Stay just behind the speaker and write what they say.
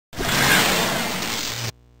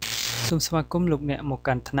សូមស្វាគមន៍លោកអ្នកមក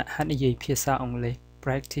កាន់ថ្នាក់ហាត់និយាយភាសាអង់គ្លេស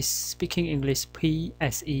Practice Speaking English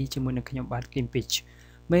PSE ជាមួយនឹងខ្ញុំបាទ PICH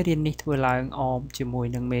មេរៀននេះធ្វើឡើងអមជាមួយ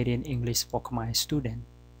នឹងមេរៀន English for Khmer Student.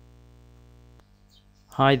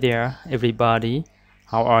 Hi there everybody,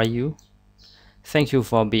 how are you? Thank you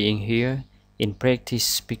for being here in Practice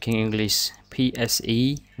Speaking English PSE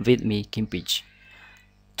with me, PICH.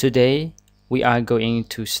 Today we are going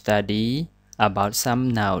to study about some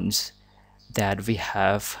nouns that we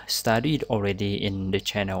have studied already in the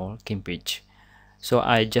channel PICH. So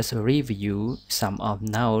I just review some of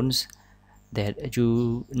nouns that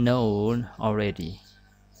you know already.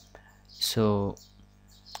 So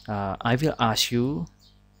I will ask you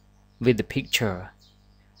with the picture.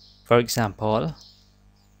 For example,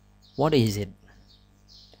 what is it?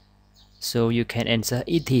 So you can answer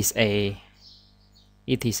it is a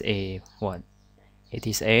what? It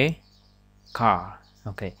is a car.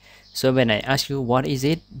 Okay. So when I ask you what is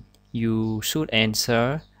it, you should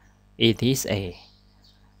answer it is a.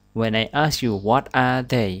 When I ask you what are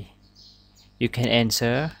they, you can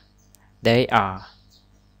answer they are.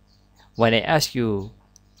 When I ask you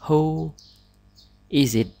who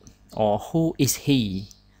is it or who is he,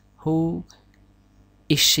 who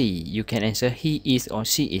is she, you can answer he is or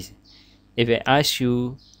she is. If I ask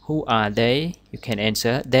you who are they, you can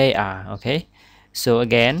answer they are. Okay. So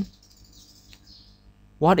again,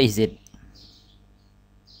 what is it?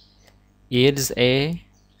 It's a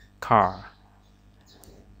car.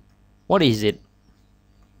 What is it?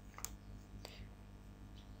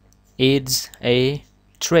 It's a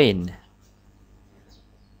train.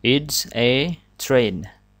 It's a train.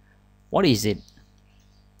 What is it?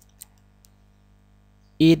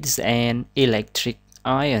 It's an electric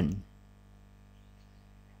iron.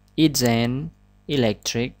 It's an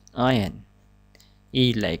electric iron.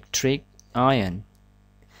 Electric iron.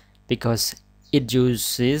 Because it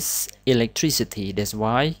uses electricity, that's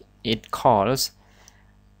why it calls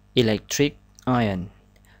electric iron.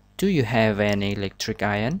 Do you have an electric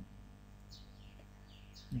iron?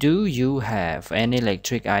 Do you have an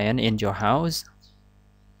electric iron in your house?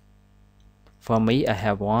 For me, I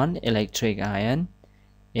have one electric iron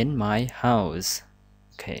in my house.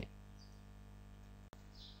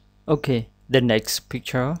 Okay, the next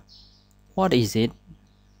picture. What is it?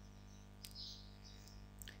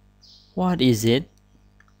 What is it?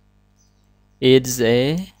 It's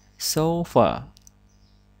a sofa.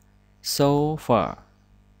 Sofa.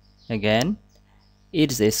 Again,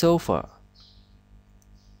 it's a sofa.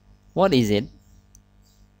 What is it?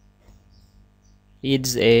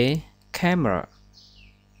 It's a camera.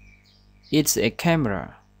 It's a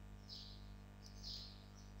camera.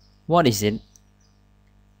 What is it?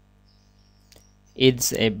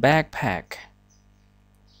 It's a backpack.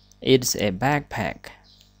 It's a backpack.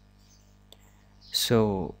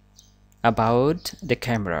 So, about the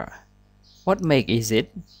camera, what make is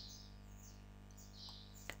it?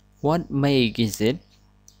 What make is it?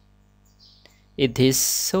 It is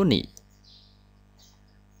Sony.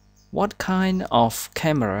 What kind of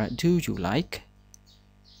camera do you like?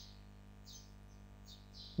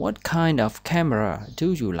 What kind of camera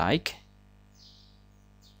do you like?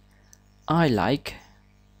 I like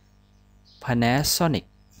Panasonic.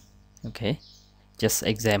 Okay, just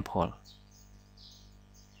example.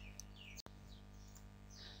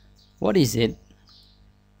 What is it?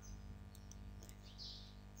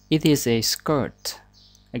 It is a skirt.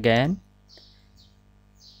 Again,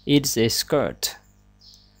 it's a skirt.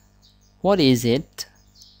 What is it?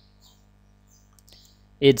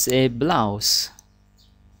 It's a blouse.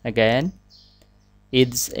 Again,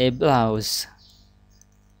 it's a blouse.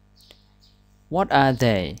 What are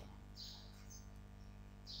they?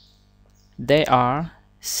 They are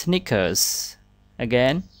sneakers.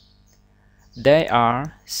 Again, they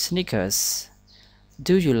are sneakers.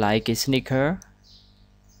 Do you like a sneaker?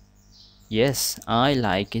 Yes, I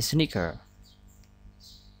like a sneaker.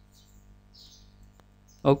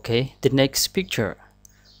 Okay, the next picture.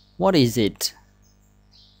 What is it?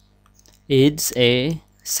 It's a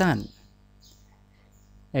sun.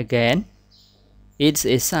 Again, it's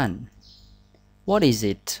a sun. What is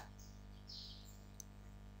it?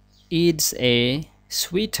 It's a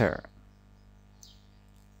sweater.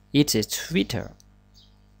 It's a sweater.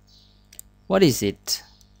 What is it?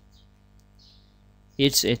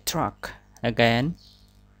 It's a truck. Again,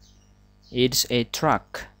 it's a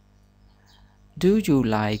truck. Do you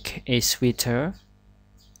like a sweater?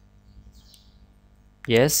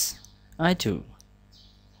 Yes, I do.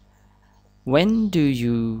 When do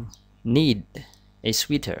you need a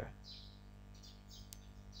sweater?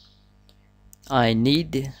 I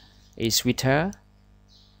need a sweater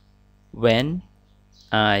when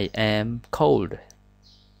I am cold.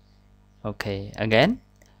 Okay, again.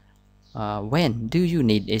 When do you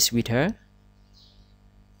need a sweater?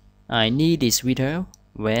 I need a sweater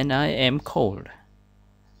when I am cold.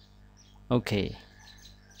 Okay.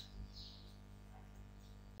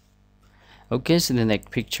 Okay, so the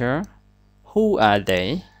next picture. Who are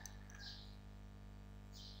they?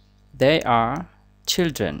 They are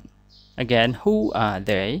children. Again, who are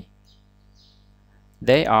they?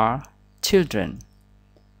 They are children.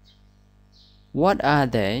 What are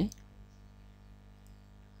they?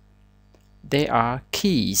 They are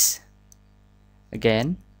keys.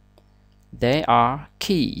 Again, they are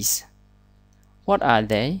keys. What are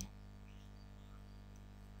they?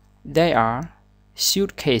 They are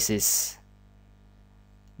suitcases.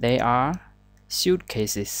 They are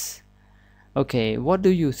suitcases. Okay, what do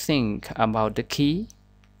you think about the key?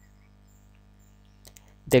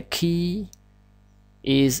 The key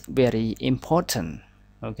is very important.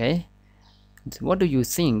 Okay, what do you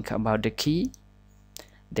think about the key?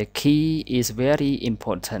 The key is very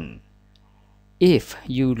important. If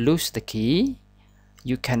you lose the key,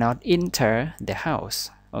 you cannot enter the house.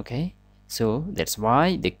 Okay, so that's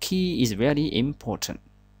why the key is very important.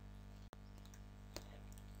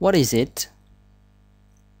 What is it?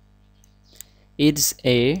 It's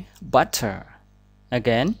a butter.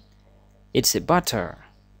 Again, it's a butter.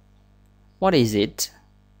 What is it?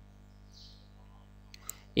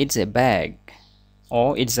 It's a bag,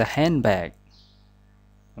 or it's a handbag.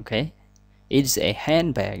 Okay, it's a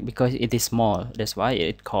handbag because it is small. That's why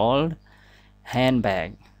it's called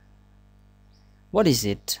handbag. What is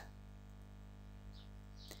it?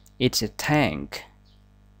 It's a tank.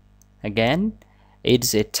 Again,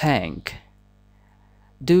 it's a tank.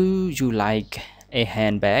 Do you like a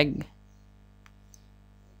handbag?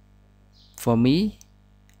 For me,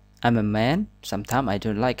 I'm a man. Sometimes I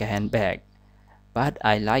don't like a handbag, but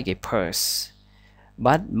I like a purse.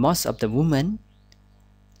 But most of the women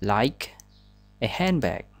like a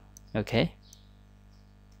handbag. Okay.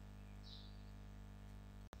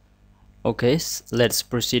 Okay, let's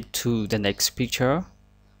proceed to the next picture.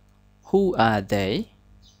 Who are they?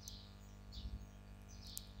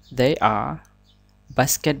 They are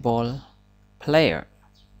basketball player.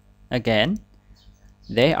 Again,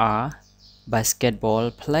 they are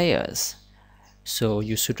basketball players. So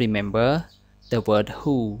you should remember the word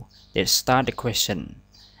who that start the question.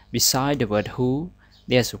 Beside the word who,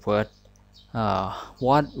 there's a word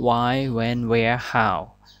what, why, when, where,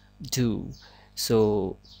 how, do.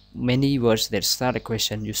 So many words that start a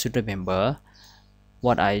question. You should remember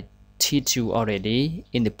what I teach you already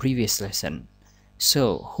in the previous lesson.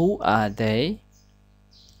 So who are they?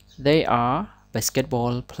 They are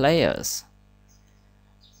basketball players.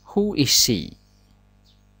 Who is she?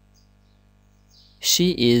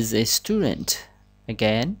 She is a student.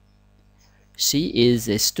 Again, she is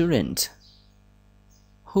a student.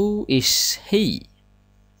 Who is he?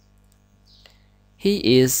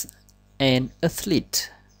 He is an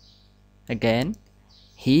athlete. Again,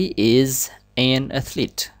 he is an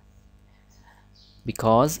athlete.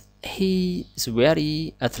 Because he is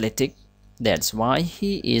very athletic, that's why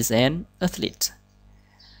he is an athlete.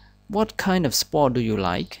 What kind of sport do you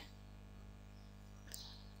like?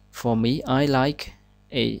 For me, I like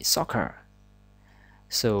a soccer.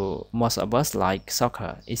 So most of us like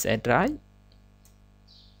soccer. Is that right?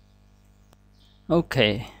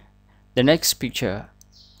 Okay, the next picture.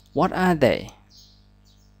 What are they?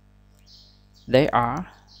 They are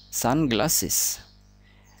sunglasses.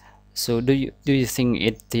 So do you think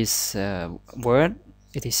it is word?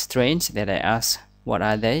 It is strange that I ask what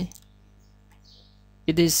are they?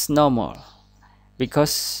 It is normal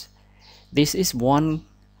because this is one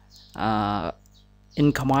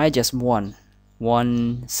in Khmer just one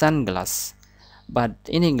sunglass, but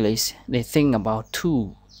in English they think about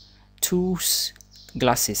two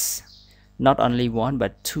glasses, not only one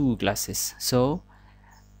but two glasses. So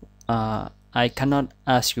I cannot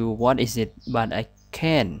ask you what is it, but I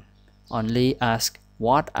can only ask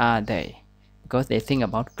what are they, because they think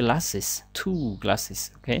about glasses, two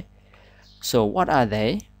glasses. Okay, so what are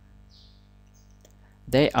they?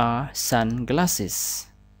 They are sunglasses.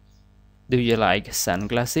 Do you like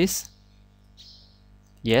sunglasses?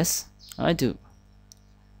 Yes, I do.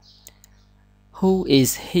 Who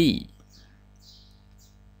is he?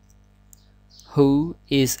 Who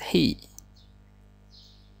is he?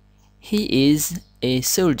 He is a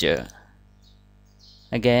soldier.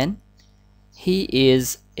 Again, he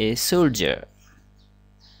is a soldier.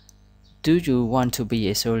 Do you want to be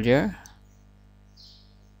a soldier?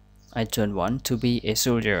 I don't want to be a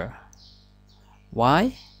soldier.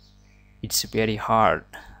 Why? It's very hard.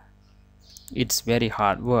 It's very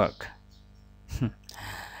hard work.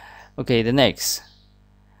 Okay, the next.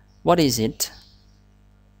 What is it?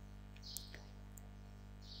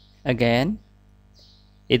 Again,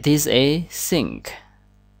 it is a sink.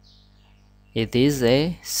 It is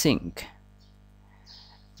a sink.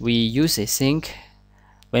 We use a sink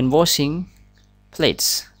when washing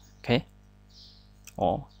plates, okay,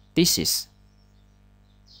 or dishes.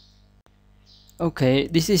 Okay,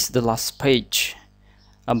 this is the last page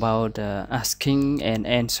about asking and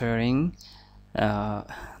answering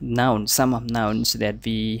nouns, some of nouns that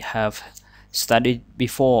we have studied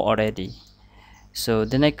before already. So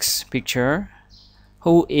the next picture,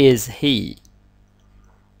 who is he?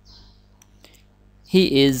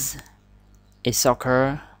 He is a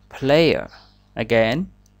soccer player. Again,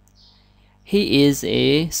 he is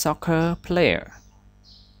a soccer player.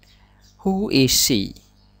 Who is she?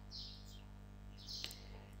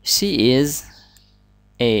 She is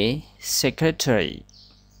a secretary.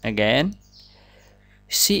 Again,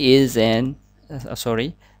 she is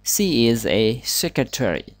she is a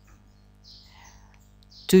secretary.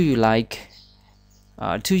 Do you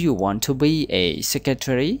want to be a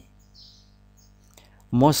secretary?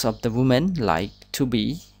 Most of the women like to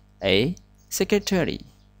be a secretary.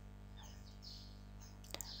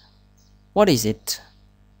 What is it?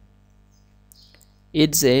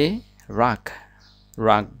 It's a rug.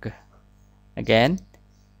 Rug. Again,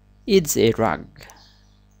 it's a rug.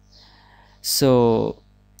 So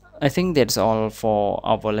I think that's all for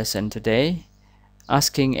our lesson today,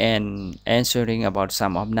 asking and answering about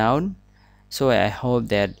some of noun. So I hope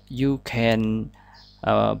that you can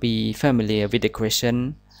be familiar with the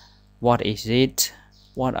question, what is it,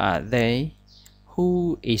 what are they,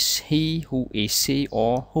 who is he, who is she,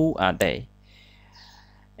 or who are they.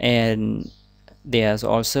 And there's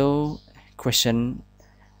also question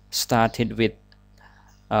started with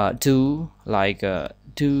do, like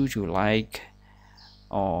do you like,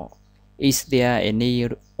 or is there any,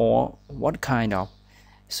 or what kind of.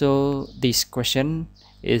 So this question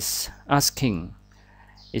is asked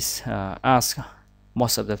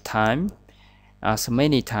most of the time, asked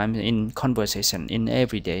many times in conversation, in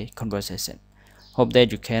everyday conversation. Hope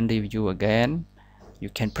that you can review again, you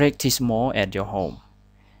can practice more at your home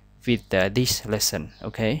with this lesson.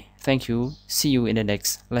 Okay, thank you, see you in the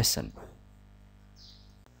next lesson.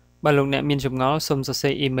 បើលោកអ្នកមានចម្ងល់សូមសរសេ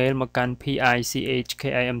រអ៊ីមែលមកកាន់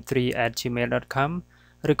pichkhmr3@gmail.com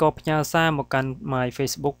ឬក៏ផ្ញើសារមកកាន់ my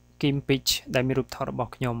Facebook Kim Pitch ដែលមានរូបថតរបស់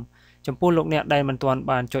ខ្ញុំចំពោះលោកអ្នកដែលមិនទាន់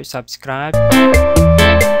បានចុច Subscribe